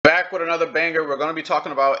back with another banger. We're going to be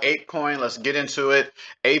talking about Apecoin. Let's get into it.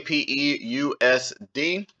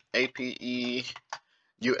 APEUSD.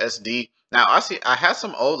 APEUSD. Now, I had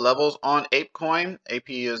some old levels on Apecoin.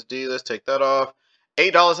 APEUSD. Let's take that off.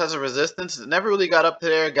 $8 as a resistance. It never really got up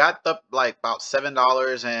there. Got up like about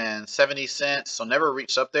 $7.70. So never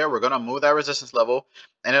reached up there. We're going to move that resistance level.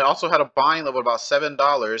 And it also had a buying level about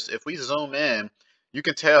 $7. If we zoom in, you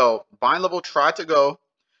can tell buying level tried to go,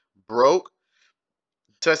 broke,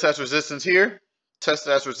 tested as resistance here,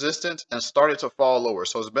 tested as resistance, and started to fall lower.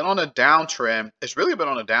 So it's been on a downtrend. It's really been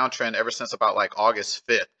on a downtrend ever since about like August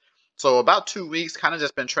 5th. So about 2 weeks, kind of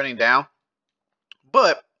just been trending down.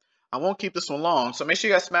 But I won't keep this one long. So make sure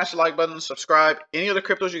you guys smash the like button, subscribe. Any other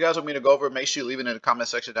cryptos you guys want me to go over, make sure you leave it in the comment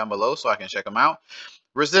section down below so I can check them out.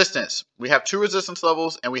 Resistance. We have 2 resistance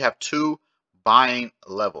levels and we have 2 buying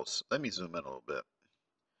levels. Let me zoom in a little bit.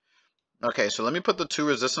 Okay, so let me put the 2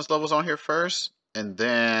 resistance levels on here first, and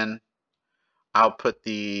then I'll put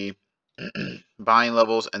the buying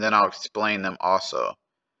levels, and then I'll explain them also.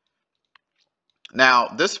 Now,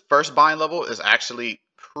 this first buying level is actually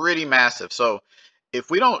pretty massive. So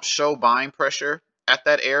if we don't show buying pressure at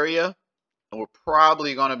that area, we're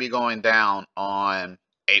probably going to be going down on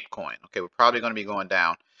Apecoin. Okay, we're probably going to be going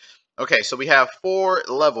down. Okay, so we have 4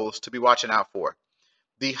 levels to be watching out for.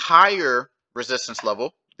 The higher resistance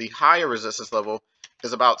level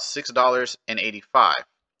is about $6.85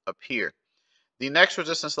 up here. The next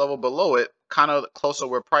resistance level below it, kind of closer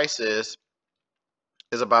where price is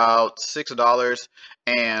about $6.40.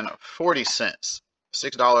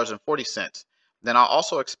 $6.40. Then I'll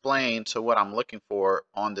also explain to what I'm looking for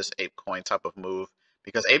on this Apecoin type of move,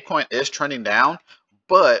 because Apecoin is trending down,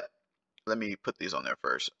 but let me put these on there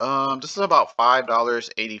first. This is about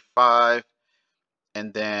 $5.85,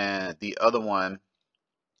 and then the other one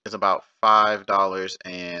is about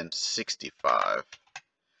 $5.65.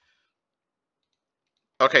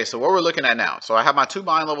 Okay, so what we're looking at now. So I have my 2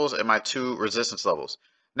 buying levels and my 2 resistance levels.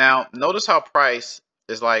 Now, notice how price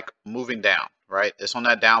is like moving down, right? It's on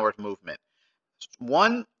that downward movement.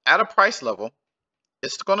 One, at a price level,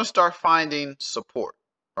 it's going to start finding support,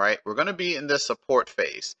 right? We're going to be in this support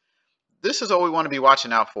phase. This is what we want to be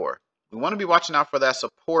watching out for. We want to be watching out for that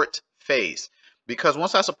support phase, because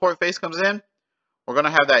once that support phase comes in, we're going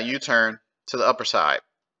to have that U-turn to the upper side.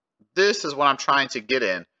 This is what I'm trying to get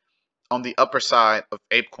in on the upper side of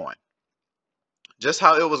Apecoin. Just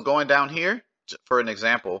how it was going down here, for an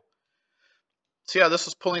example. See how this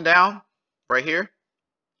was pulling down right here?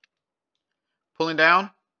 Pulling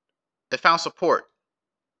down. It found support,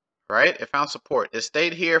 right? It found support. It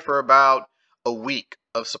stayed here for about a week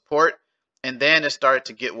of support, and then it started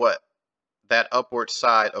to get what? That upward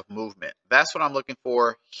side of movement. That's what I'm looking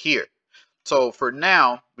for here. So for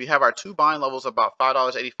now, we have our 2 buying levels about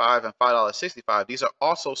 $5.85 and $5.65. These are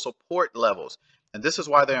also support levels. And this is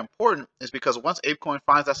why they're important, is because once Apecoin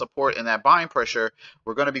finds that support and that buying pressure,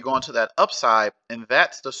 we're going to be going to that upside. And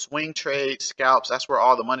that's the swing trade scalps. That's where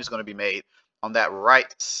all the money is going to be made, on that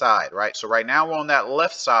right side, right? So right now we're on that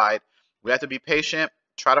left side. We have to be patient,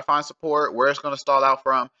 try to find support, where it's going to stall out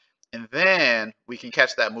from, and then we can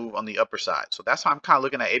catch that move on the upper side. So that's how I'm kind of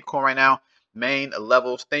looking at Apecoin right now. Main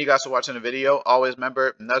levels. Thank you guys for watching the video. Always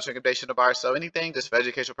remember, no recommendation to buy or sell anything, just for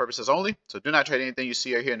educational purposes only. So do not trade anything you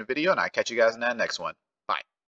see or hear in the video, and I'll catch you guys in that next one. Bye.